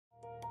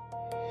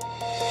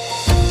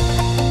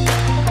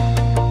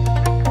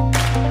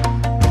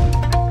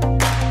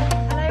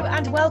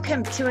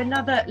Welcome to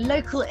another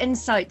Local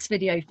Insights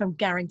video from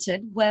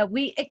Garrington, where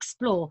we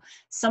explore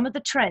some of the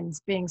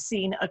trends being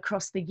seen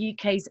across the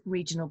UK's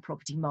regional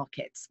property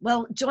markets.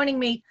 Well, joining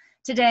me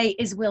today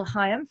is Will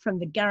Heigham from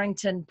the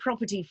Garrington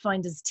Property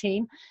Finders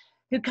team,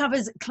 who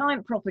covers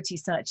client property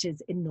searches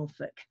in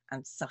Norfolk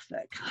and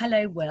Suffolk.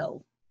 Hello,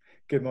 Will.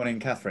 Good morning,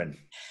 Catherine.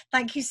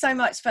 Thank you so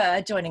much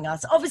for joining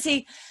us.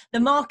 Obviously, the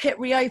market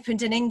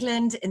reopened in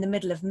England in the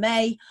middle of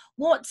May.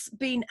 What's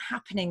been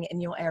happening in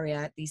your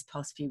area these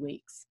past few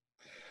weeks?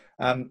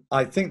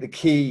 I think the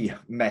key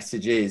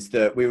message is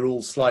that we were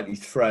all slightly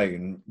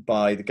thrown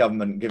by the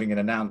government giving an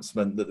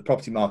announcement that the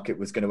property market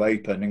was going to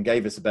open and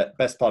gave us a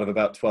best part of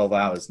about 12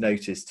 hours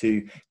notice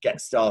to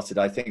get started.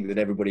 I think that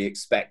everybody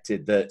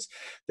expected that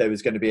there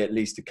was going to be at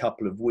least a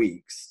couple of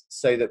weeks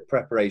so that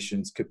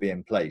preparations could be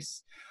in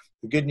place.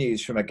 The good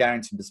news from a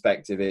Garrington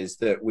perspective is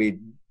that we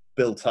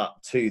built up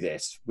to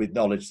this with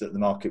knowledge that the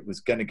market was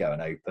going to go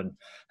and open,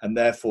 and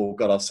therefore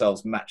got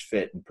ourselves match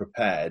fit and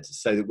prepared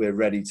so that we're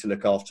ready to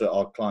look after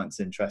our clients'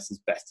 interests as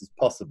best as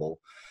possible.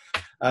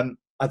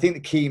 I think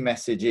the key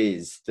message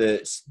is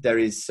that there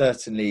is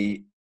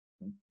certainly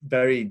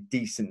very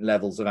decent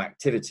levels of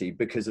activity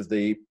because of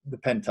the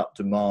pent-up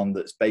demand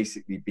that's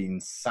basically been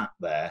sat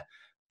there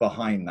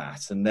behind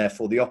that, and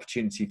therefore the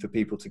opportunity for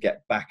people to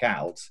get back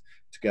out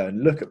to go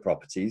and look at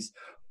properties,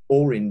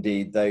 or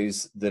indeed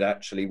those that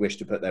actually wish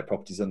to put their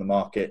properties on the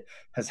market,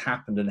 has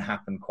happened and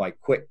happened quite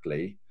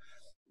quickly.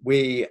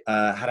 We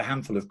had a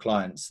handful of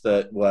clients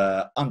that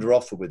were under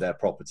offer with their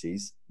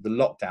properties. The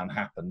lockdown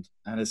happened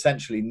and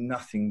essentially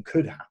nothing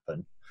could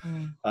happen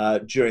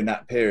during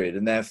that period.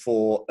 And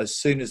therefore, as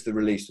soon as the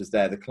release was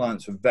there, the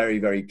clients were very,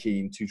 very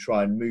keen to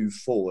try and move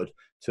forward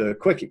to a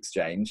quick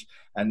exchange.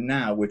 And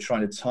now we're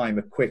trying to time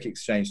a quick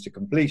exchange to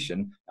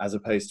completion as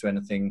opposed to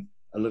anything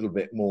a little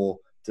bit more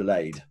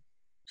delayed.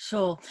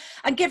 Sure.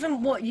 And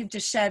given what you've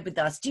just shared with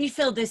us, do you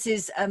feel this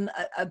is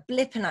a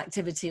blip in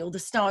activity or the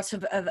start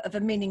of a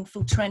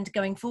meaningful trend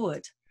going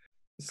forward?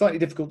 Slightly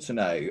difficult to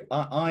know.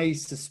 I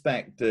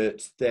suspect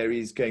that there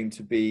is going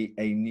to be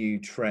a new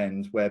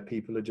trend where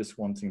people are just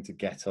wanting to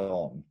get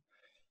on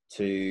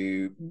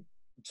to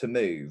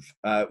move.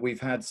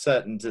 We've had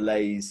certain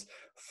delays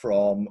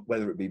from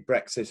whether it be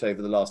Brexit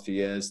over the last few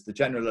years, the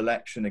general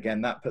election,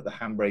 again, that put the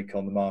handbrake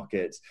on the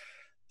market.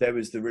 There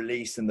was the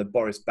release and the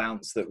Boris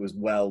bounce that was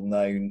well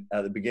known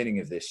at the beginning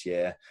of this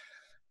year.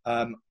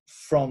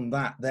 From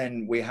that,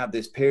 then we had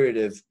this period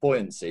of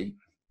buoyancy.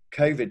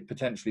 COVID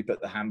potentially put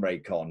the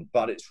handbrake on,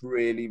 but it's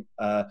really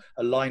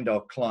aligned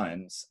our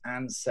clients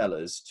and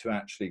sellers to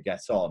actually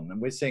get on. And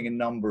we're seeing a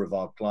number of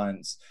our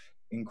clients'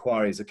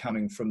 inquiries are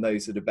coming from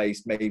those that are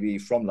based maybe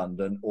from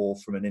London or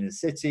from an inner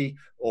city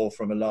or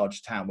from a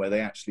large town where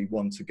they actually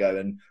want to go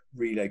and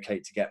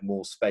relocate to get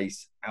more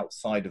space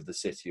outside of the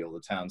city or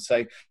the town.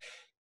 So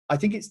I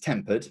think it's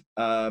tempered.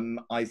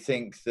 I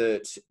think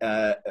that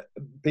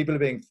people are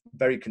being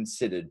very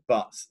considered,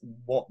 but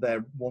what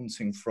they're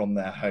wanting from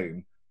their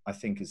home, I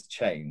think, has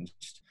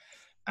changed.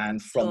 And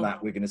from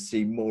that, we're going to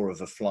see more of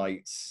a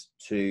flight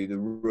to the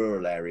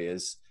rural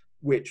areas,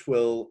 which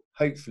will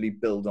hopefully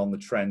build on the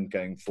trend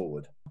going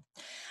forward.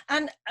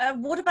 And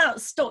what about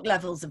stock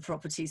levels of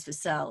properties for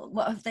sale?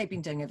 What have they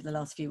been doing over the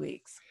last few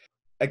weeks?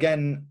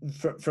 Again,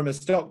 from a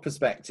stock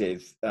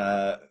perspective,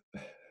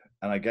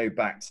 and I go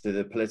back to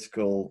the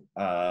political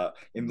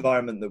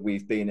environment that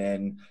we've been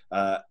in,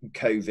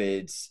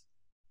 COVID,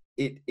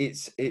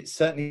 it's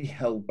certainly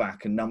held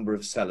back a number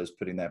of sellers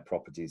putting their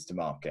properties to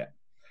market.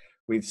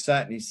 We've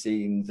certainly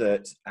seen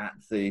that at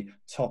the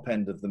top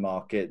end of the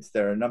market,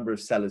 there are a number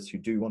of sellers who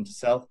do want to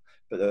sell,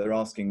 but they're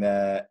asking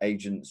their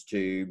agents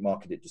to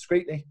market it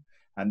discreetly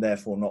and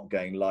therefore not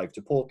going live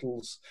to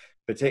portals.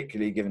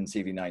 Particularly given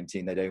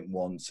CV19, they don't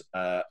want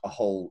a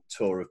whole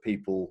tour of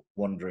people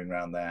wandering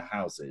around their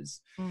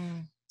houses.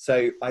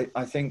 So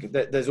I think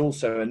that there's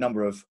also a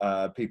number of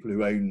people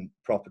who own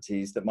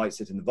properties that might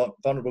sit in the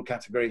vulnerable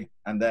category,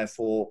 and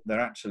therefore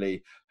they're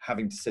actually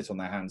having to sit on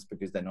their hands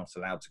because they're not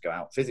allowed to go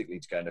out physically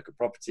to go and look at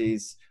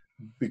properties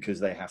because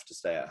they have to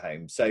stay at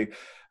home. So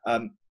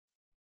a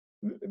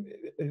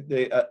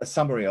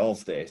summary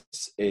of this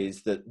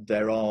is that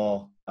there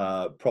are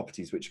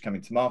properties which are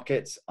coming to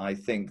market. I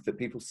think that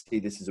people see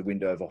this as a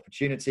window of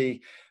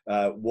opportunity.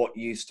 What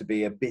used to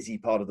be a busy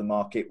part of the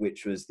market,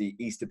 which was the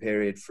Easter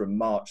period from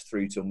March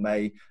through till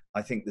May,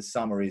 I think the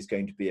summer is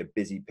going to be a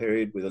busy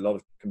period with a lot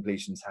of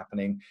completions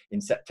happening in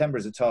September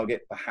as a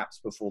target, perhaps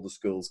before the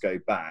schools go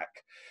back.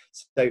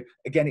 So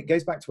again, it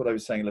goes back to what I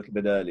was saying a little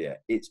bit earlier.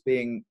 It's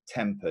being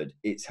tempered.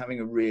 It's having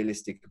a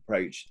realistic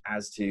approach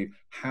as to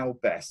how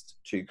best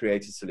to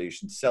create a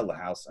solution to sell the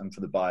house and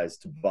for the buyers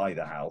to buy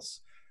the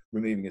house,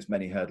 removing as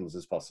many hurdles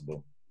as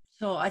possible.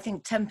 Sure, I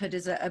think tempered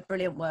is a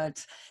brilliant word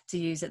to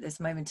use at this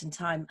moment in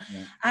time.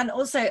 Yeah. And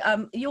also,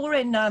 you're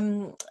in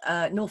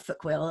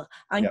Norfolk, Will,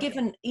 and Yeah.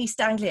 given East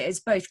Anglia is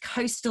both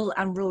coastal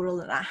and rural,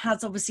 and that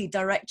has obviously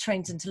direct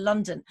trains into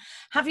London,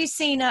 have you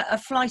seen a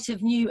flight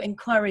of new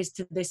inquiries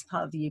to this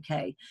part of the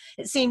UK?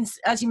 It seems,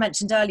 as you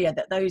mentioned earlier,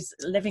 that those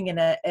living in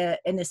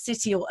a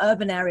city or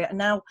urban area are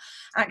now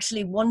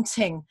actually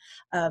wanting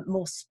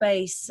more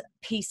space,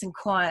 peace and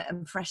quiet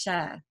and fresh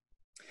air.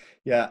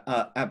 Yeah,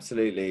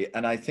 absolutely.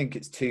 And I think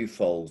it's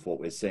twofold what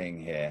we're seeing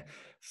here.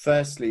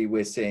 Firstly,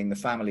 we're seeing the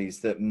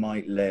families that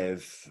might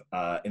live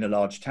in a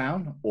large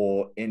town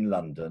or in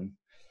London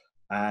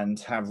and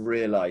have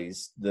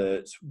realized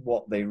that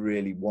what they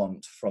really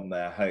want from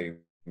their home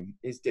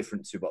is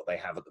different to what they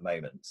have at the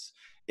moment.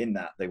 In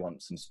that, they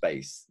want some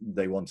space,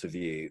 they want a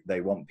view, they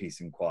want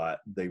peace and quiet,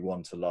 they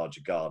want a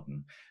larger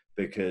garden,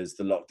 because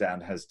the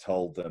lockdown has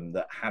told them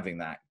that having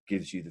that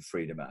gives you the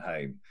freedom at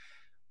home.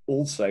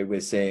 Also,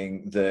 we're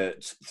seeing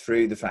that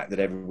through the fact that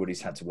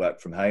everybody's had to work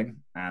from home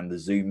and the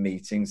Zoom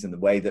meetings and the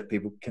way that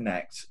people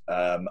connect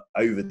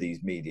over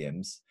these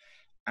mediums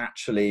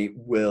actually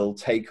will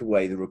take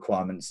away the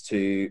requirements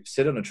to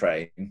sit on a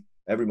train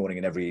every morning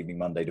and every evening,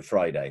 Monday to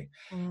Friday.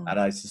 And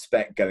I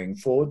suspect going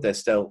forward, there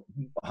still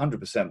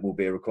 100% will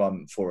be a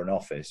requirement for an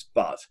office,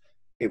 but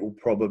it will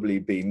probably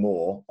be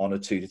more on a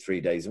 2 to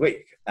 3 days a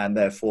week. And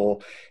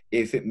therefore,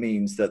 if it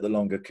means that the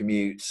longer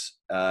commute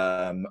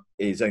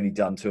is only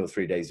done 2 or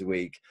 3 days a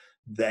week,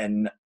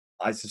 then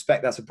I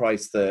suspect that's a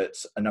price that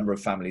a number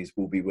of families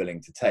will be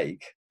willing to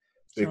take,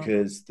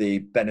 because the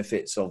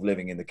benefits of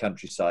living in the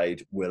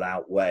countryside will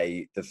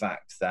outweigh the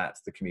fact that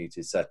the commute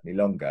is certainly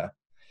longer.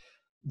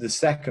 The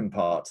second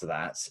part to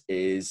that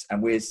is,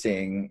 and we're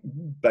seeing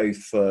both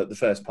for the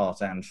first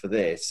part and for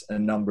this, a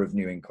number of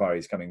new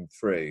inquiries coming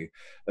through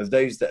of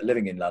those that are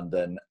living in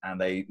London and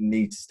they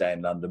need to stay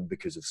in London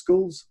because of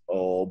schools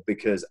or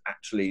because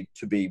actually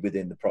to be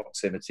within the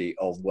proximity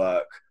of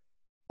work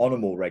on a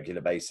more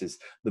regular basis.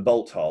 The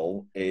bolt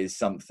hole is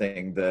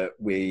something that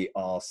we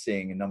are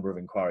seeing a number of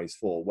inquiries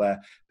for, where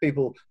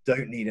people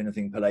don't need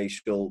anything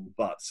palatial,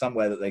 but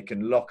somewhere that they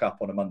can lock up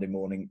on a Monday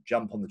morning,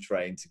 jump on the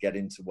train to get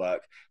into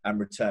work and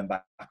return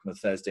back on a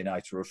Thursday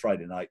night or a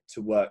Friday night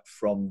to work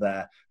from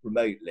there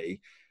remotely.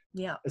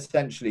 Yeah.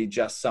 Essentially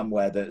just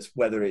somewhere that's,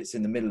 whether it's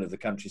in the middle of the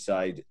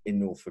countryside in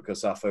Norfolk or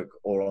Suffolk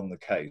or on the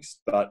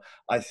coast. But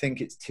I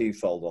think it's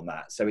twofold on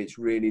that. So it's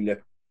really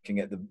looking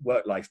at the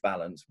work-life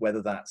balance,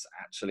 whether that's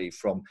actually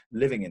from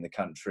living in the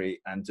country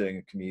and doing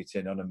a commute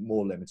in on a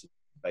more limited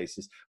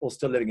basis, or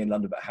still living in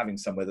London but having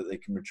somewhere that they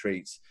can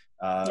retreat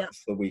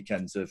for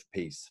weekends of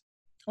peace.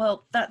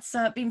 Well, that's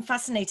been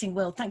fascinating,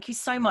 Will. Thank you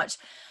so much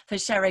for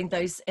sharing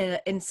those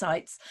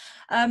insights.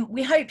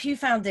 We hope you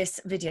found this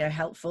video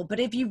helpful, but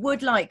if you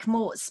would like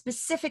more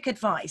specific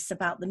advice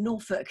about the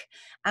Norfolk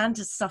and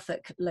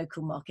Suffolk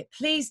local market,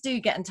 please do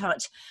get in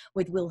touch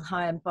with Will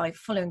Heigham by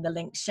following the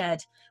link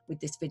shared with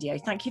this video.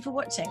 Thank you for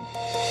watching.